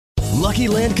Lucky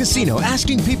Land Casino,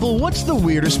 asking people, what's the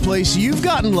weirdest place you've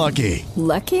gotten lucky?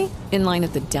 Lucky? In line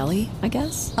at the deli, I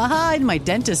guess? Aha, in my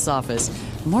dentist's office.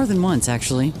 More than once,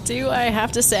 actually. Do I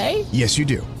have to say? Yes, you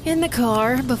do. In the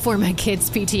car before my kids'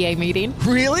 PTA meeting.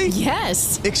 Really?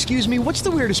 Yes. Excuse me, what's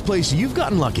the weirdest place you've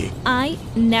gotten lucky? I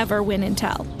never win and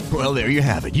tell. Well, there you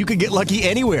have it. You can get lucky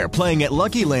anywhere, playing at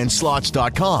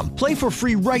LuckyLandSlots.com. Play for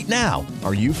free right now.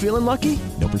 Are you feeling lucky?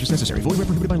 No purchase necessary. Void where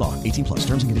prohibited by law. 18 plus.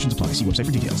 Terms and conditions apply. See website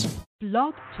for details.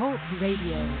 Blog Talk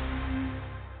Radio.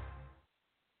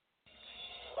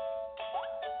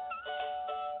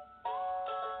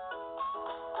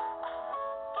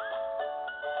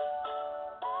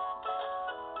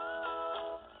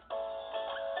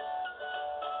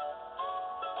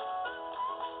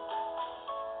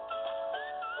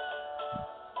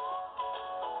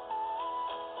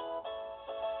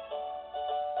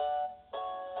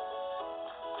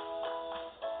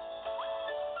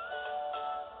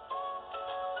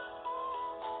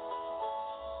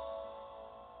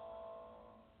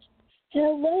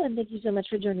 Hello, and thank you so much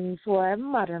for joining me for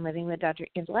Modern Living with Dr.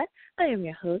 Angela. I am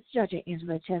your host, Dr.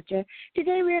 Angela Chester.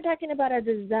 Today we are talking about a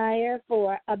desire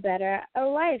for a better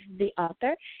life. The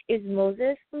author is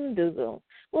Moses Ndungu.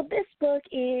 Well, this book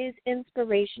is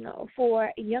inspirational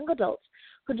for young adults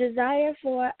who desire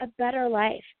for a better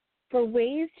life, for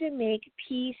ways to make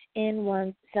peace in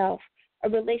oneself, a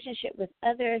relationship with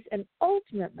others, and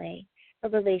ultimately a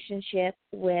relationship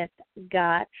with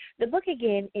God. The book,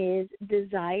 again, is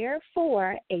Desire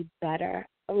for a Better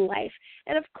Life.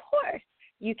 And, of course,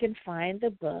 you can find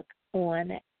the book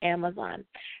on Amazon.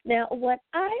 Now, what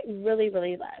I really,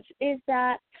 really love is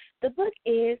that the book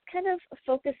is kind of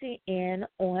focusing in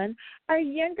on our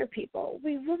younger people.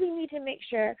 We really need to make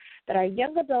sure that our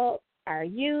young adults, our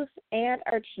youth, and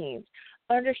our teens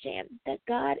understand that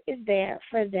God is there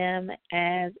for them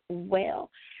as well.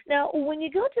 Now, when you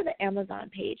go to the Amazon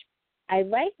page, I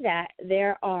like that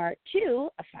there are 2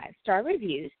 5-star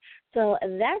reviews, so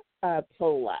that's a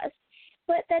plus,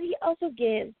 but that he also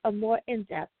gives a more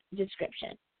in-depth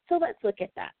description. So let's look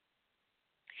at that.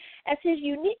 As his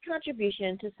unique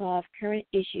contribution to solve current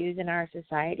issues in our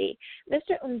society,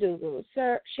 Mr. Ndungu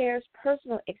shares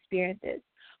personal experiences,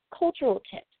 cultural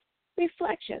tips,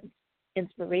 reflections,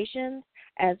 inspirations,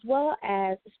 as well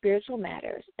as spiritual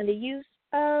matters and the use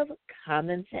of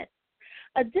common sense.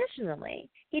 Additionally,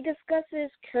 he discusses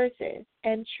curses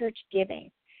and church giving.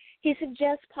 He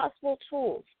suggests possible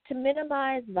tools to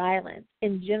minimize violence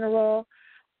in general,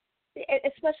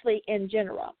 especially in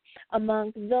general,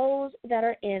 among those that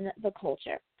are in the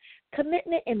culture.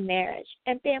 Commitment in marriage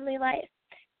and family life,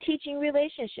 teaching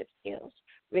relationship skills,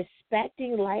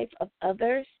 respecting life of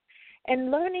others,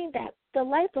 and learning that the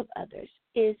life of others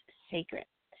is sacred.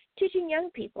 Teaching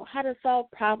young people how to solve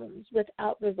problems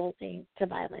without resulting to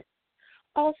violence.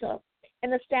 Also,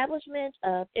 an establishment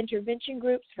of intervention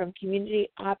groups from community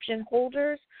option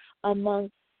holders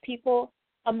amongst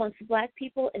Black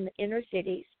people in the inner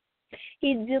cities.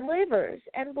 He delivers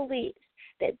and believes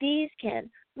that these can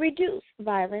reduce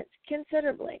violence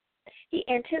considerably. He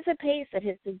anticipates that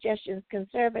his suggestions can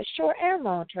serve as short and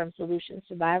long-term solutions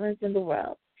to violence in the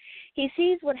world. He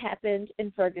sees what happened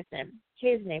in Ferguson,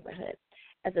 his neighborhood,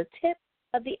 as a tip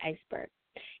of the iceberg.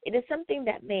 It is something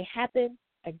that may happen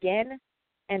again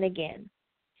and again.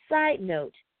 Side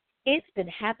note, it's been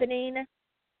happening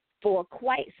for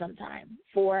quite some time,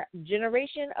 for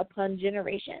generation upon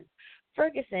generation.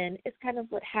 Ferguson is kind of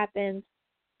what happens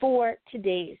for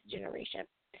today's generation.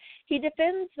 He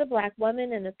defends the Black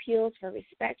woman and appeals for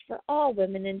respect for all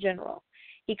women in general.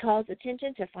 He calls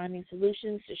attention to finding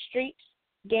solutions to streets,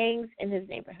 gangs in his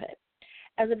neighborhood.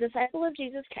 As a disciple of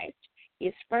Jesus Christ, he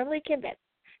is firmly convinced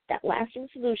that lasting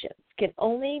solutions can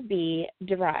only be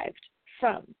derived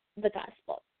from the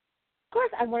gospel. Of course,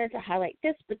 I wanted to highlight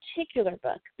this particular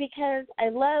book because I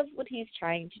love what he's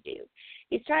trying to do.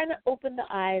 He's trying to open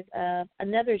the eyes of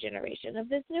another generation, of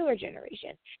this newer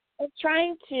generation, and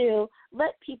trying to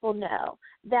let people know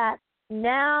that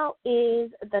now is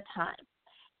the time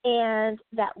and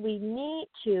that we need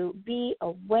to be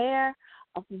aware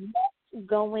of what's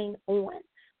going on.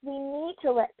 We need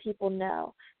to let people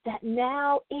know that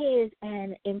now is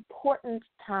an important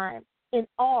time in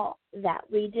all that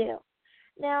we do.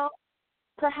 Now,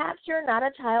 perhaps you're not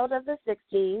a child of the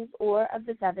 60s or of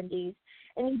the 70s,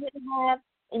 and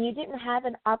you didn't have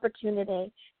an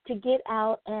opportunity to get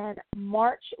out and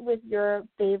march with your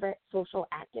favorite social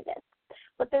activists.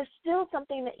 But there's still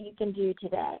something that you can do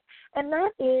today, and that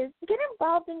is get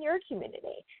involved in your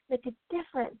community. Make a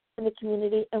difference in the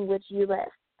community in which you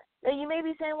live. Now, you may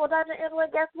be saying, well, Dr. Angela,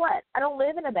 guess what? I don't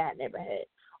live in a bad neighborhood,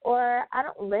 or I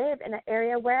don't live in an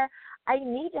area where I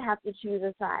need to have to choose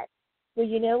a side. Well,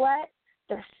 you know what?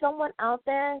 There's someone out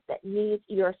there that needs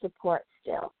your support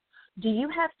still. Do you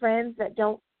have friends that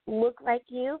don't look like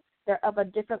you? They're of a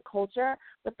different culture,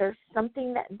 but there's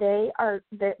something that they are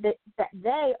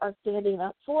standing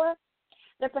up for.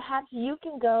 Then perhaps you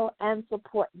can go and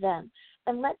support them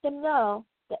and let them know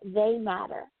that they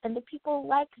matter and the people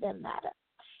like them matter.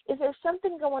 Is there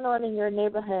something going on in your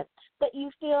neighborhood that you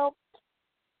feel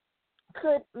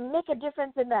could make a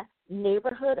difference in the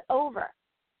neighborhood over?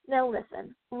 Now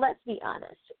listen, let's be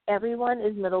honest. Everyone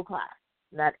is middle class.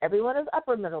 Not everyone is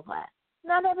upper middle class.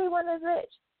 Not everyone is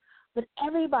rich. But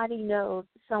everybody knows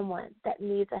someone that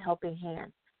needs a helping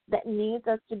hand, that needs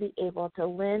us to be able to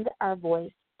lend our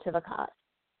voice to the cause.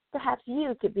 Perhaps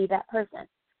you could be that person,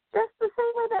 just the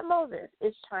same way that Moses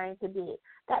is trying to be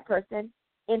that person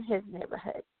in his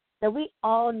neighborhood. Now, we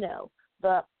all know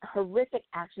the horrific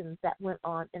actions that went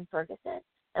on in Ferguson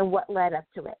and what led up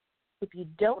to it. If you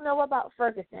don't know about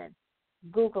Ferguson,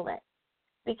 Google it,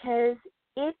 because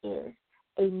it is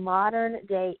a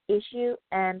modern-day issue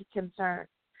and concern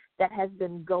that has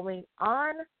been going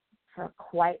on for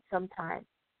quite some time.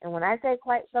 And when I say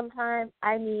quite some time,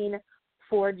 I mean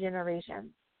 4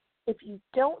 generations. If you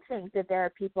don't think that there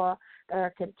are people that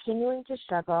are continuing to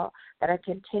struggle, that are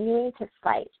continuing to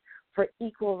fight for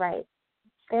equal rights,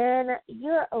 then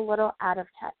you're a little out of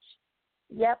touch.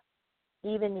 Yep,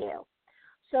 even you.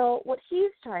 So what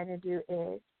he's trying to do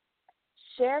is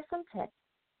share some tips,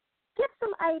 get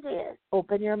some ideas,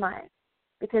 open your mind,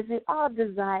 because we all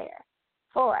desire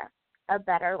for a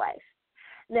better life.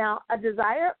 Now, a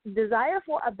desire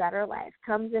for a better life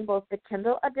comes in both the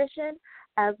Kindle edition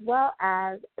as well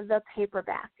as the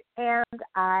paperback, and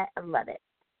I love it.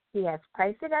 He has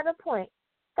priced it at a point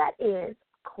that is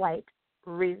quite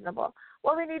reasonable.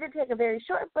 Well, we need to take a very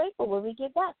short break, but when we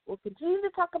get back, we'll continue to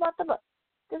talk about the book,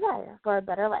 Desire for a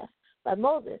Better Life, by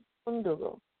Moses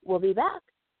Ndungu. We'll be back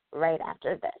right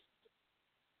after this.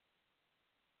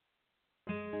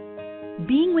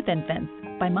 Being with Infants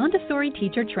by Montessori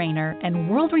teacher trainer and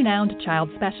world-renowned child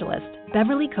specialist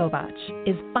Beverly Kovach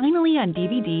is finally on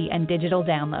DVD and digital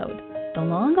download. The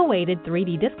long-awaited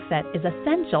 3D disc set is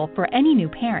essential for any new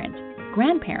parent,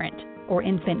 grandparent, or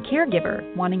infant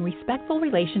caregiver wanting respectful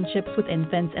relationships with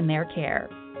infants and their care.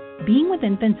 Being with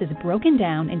Infants is broken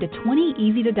down into 20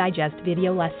 easy-to-digest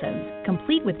video lessons,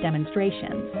 complete with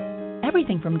demonstrations.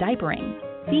 Everything from diapering,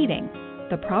 feeding,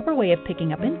 the proper way of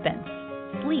picking up infants,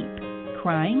 sleep,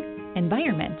 crying,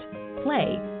 environment,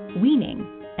 play,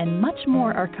 weaning, and much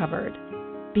more are covered.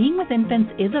 Being with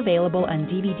Infants is available on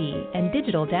DVD and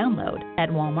digital download at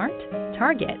Walmart,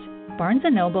 Target, Barnes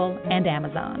 & Noble, and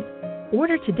Amazon.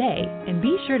 Order today and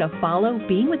be sure to follow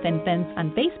Being with Infants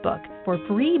on Facebook for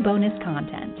free bonus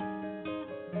content.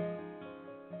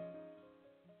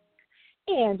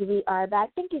 And we are back.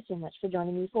 Thank you so much for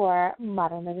joining me for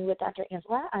Modern Living with Dr.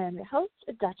 Angela. I am your host,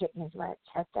 Dr. Angela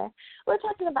Chester. We're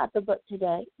talking about the book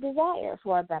today, Desire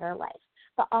for a Better Life.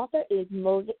 The author is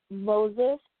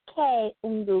Moses K.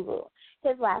 Ndungu.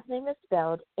 His last name is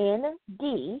spelled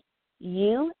Ndungu.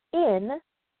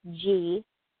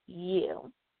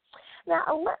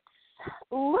 Now, let's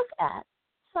look at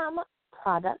some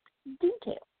product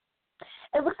details.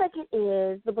 It looks like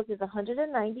the book is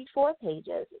 194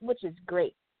 pages, which is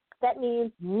great. That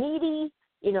means meaty,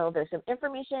 there's some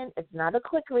information. It's not a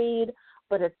quick read,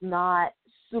 but it's not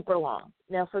super long.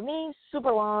 Now, for me,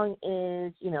 super long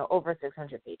is, over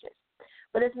 600 pages.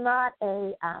 But it's not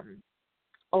a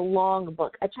long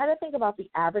book. I try to think about the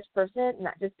average person,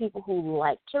 not just people who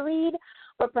like to read,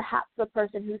 but perhaps the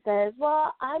person who says,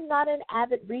 well, I'm not an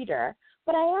avid reader,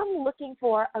 but I am looking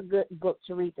for a good book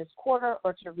to read this quarter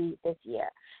or to read this year.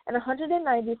 And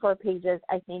 194 pages,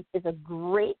 I think, is a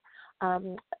great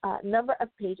number of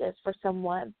pages for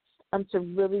someone to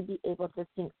really be able to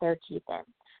sink their teeth in.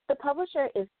 The publisher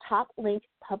is Top Link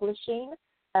Publishing,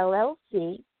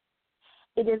 LLC.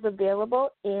 It is available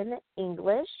in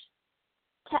English.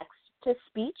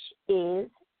 Text-to-speech is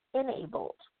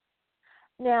enabled.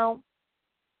 Now,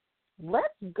 let's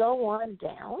go on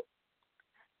down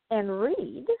and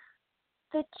read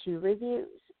the 2 reviews.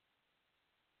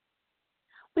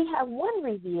 We have one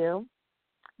review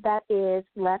that is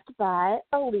left by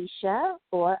Alicia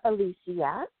or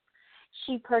Alicia.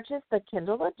 She purchased the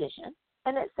Kindle edition,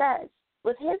 and it says,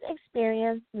 with his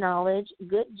experience, knowledge,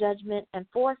 good judgment, and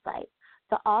foresight,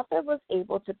 the author was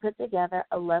able to put together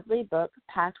a lovely book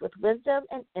packed with wisdom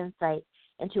and insight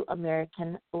into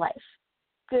American life.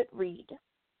 Good read.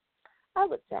 I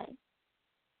would say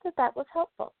that was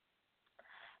helpful.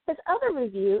 His other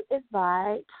review is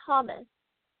by Thomas.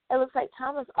 It looks like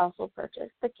Thomas also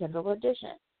purchased the Kindle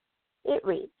edition. It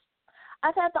reads,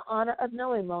 I've had the honor of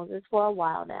knowing Moses for a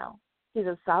while now. He's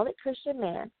a solid Christian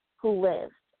man who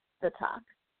lives the talk.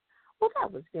 Well,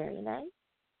 that was very nice.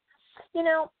 You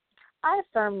know, I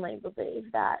firmly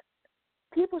believe that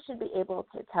people should be able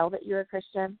to tell that you're a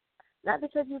Christian, not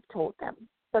because you've told them,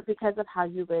 but because of how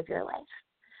you live your life.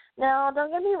 Now,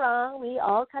 don't get me wrong, we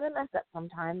all kind of mess up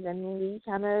sometimes, and we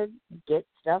kind of get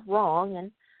stuff wrong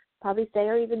and probably say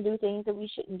or even do things that we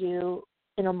shouldn't do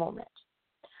in a moment.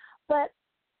 But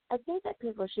I think that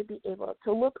people should be able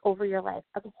to look over your life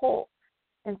as a whole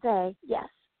and say, yes,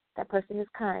 that person is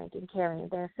kind and caring.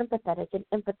 They're sympathetic and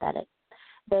empathetic.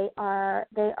 They are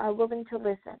willing to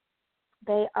listen.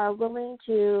 They are willing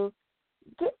to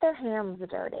get their hands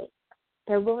dirty.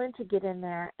 They're willing to get in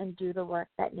there and do the work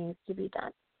that needs to be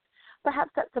done.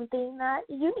 Perhaps that's something that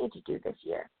you need to do this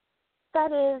year.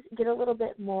 That is, get a little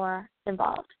bit more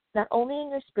involved, not only in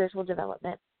your spiritual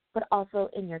development, but also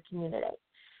in your community.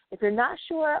 If you're not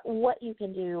sure what you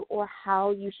can do or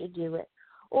how you should do it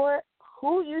or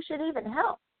who you should even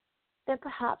help, then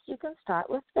perhaps you can start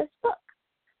with this book,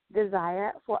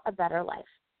 Desire for a Better Life.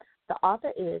 The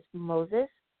author is Moses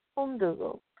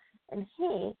Ndungu, and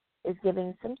he is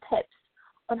giving some tips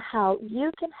on how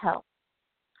you can help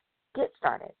get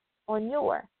started on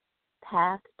your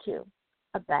path to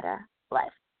a better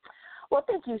life. Well,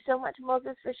 thank you so much,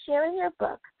 Moses, for sharing your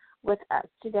book with us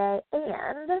today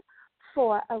and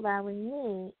for allowing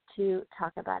me to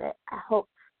talk about it. I hope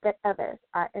that others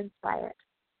are inspired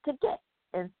to get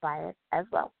inspired as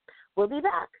well. We'll be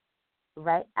back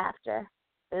right after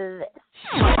this.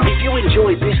 If you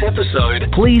enjoyed this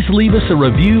episode, please leave us a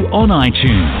review on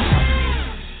iTunes.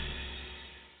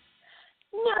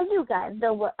 Now, you guys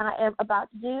know what I am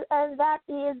about to do, and that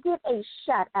is give a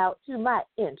shout out to my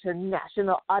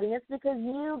international audience because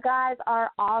you guys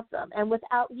are awesome. And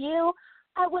without you,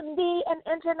 I wouldn't be an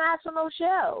international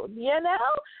show, you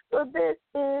know? So this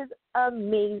is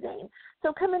amazing.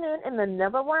 So coming in the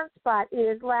number one spot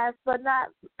is coming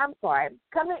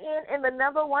in the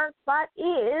number one spot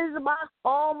is my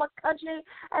home country,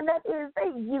 and that is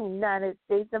the United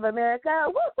States of America.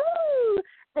 Woohoo!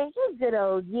 Thank you, good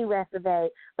old U.S. of A.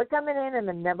 for coming in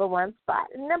the number one spot.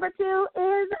 Number two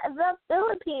is the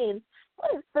Philippines.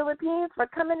 Thanks, Philippines, for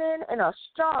coming in a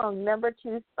strong number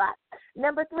two spot.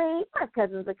 Number three, my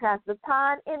cousins across the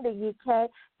pond in the UK.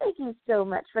 Thank you so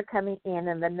much for coming in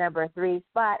the number three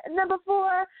spot. Number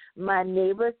four, my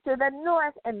neighbors to the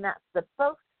north, and that's the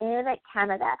folks in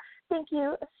Canada. Thank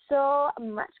you so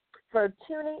much for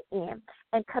tuning in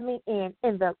and coming in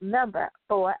the number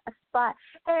four spot.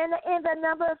 And in the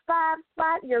number five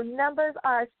spot, your numbers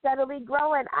are steadily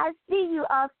growing. I see you,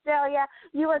 Australia.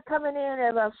 You are coming in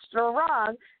at a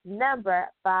strong number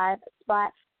five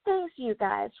spot. Thanks, you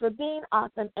guys, for being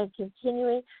awesome and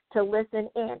continuing to listen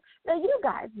in. Now, you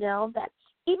guys know that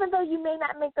even though you may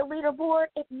not make the leaderboard,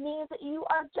 it means that you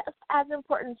are just as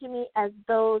important to me as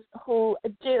those who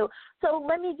do. So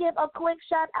let me give a quick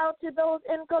shout out to those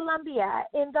in Colombia,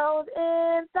 and those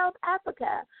in South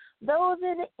Africa, those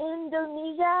in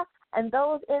Indonesia, and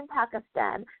those in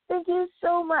Pakistan. Thank you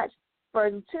so much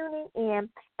for tuning in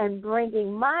and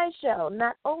bringing my show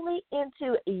not only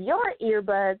into your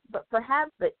earbuds, but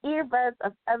perhaps the earbuds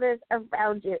of others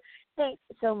around you. Thanks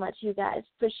so much, you guys,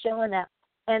 for showing up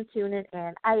and tuning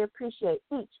in. I appreciate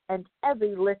each and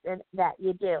every listen that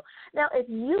you do. Now, if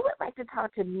you would like to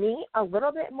talk to me a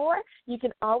little bit more, you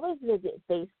can always visit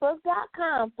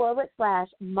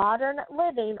Facebook.com/Modern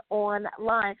Living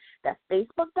Online. That's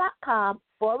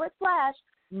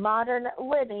Facebook.com/Modern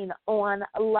Living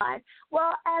Online.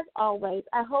 Well, as always,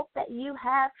 I hope that you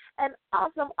have an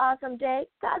awesome, awesome day.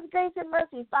 God's grace and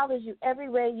mercy follows you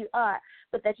everywhere you are,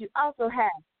 but that you also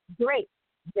have great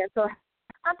gentle.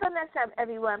 Until next time,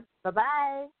 everyone.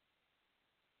 Bye-bye.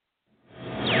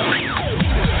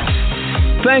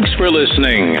 Thanks for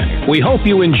listening. We hope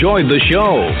you enjoyed the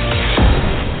show.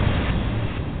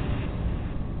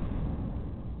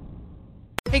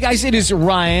 Hey guys, it is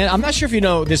Ryan. I'm not sure if you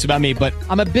know this about me, but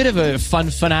I'm a bit of a fun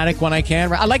fanatic when I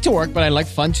can. I like to work, but I like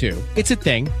fun too. It's a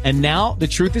thing. And now the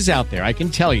truth is out there. I can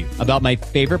tell you about my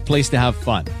favorite place to have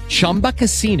fun. Chumba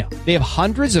Casino. They have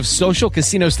hundreds of social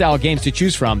casino style games to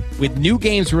choose from with new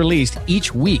games released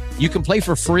each week. You can play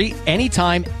for free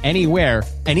anytime, anywhere.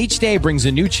 And each day brings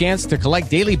a new chance to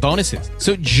collect daily bonuses.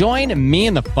 So join me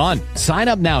in the fun. Sign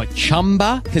up now at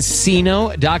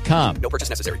ChumbaCasino.com. No purchase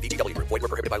necessary. VGW Group. Void where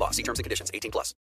prohibited by law. See terms and conditions. 18+.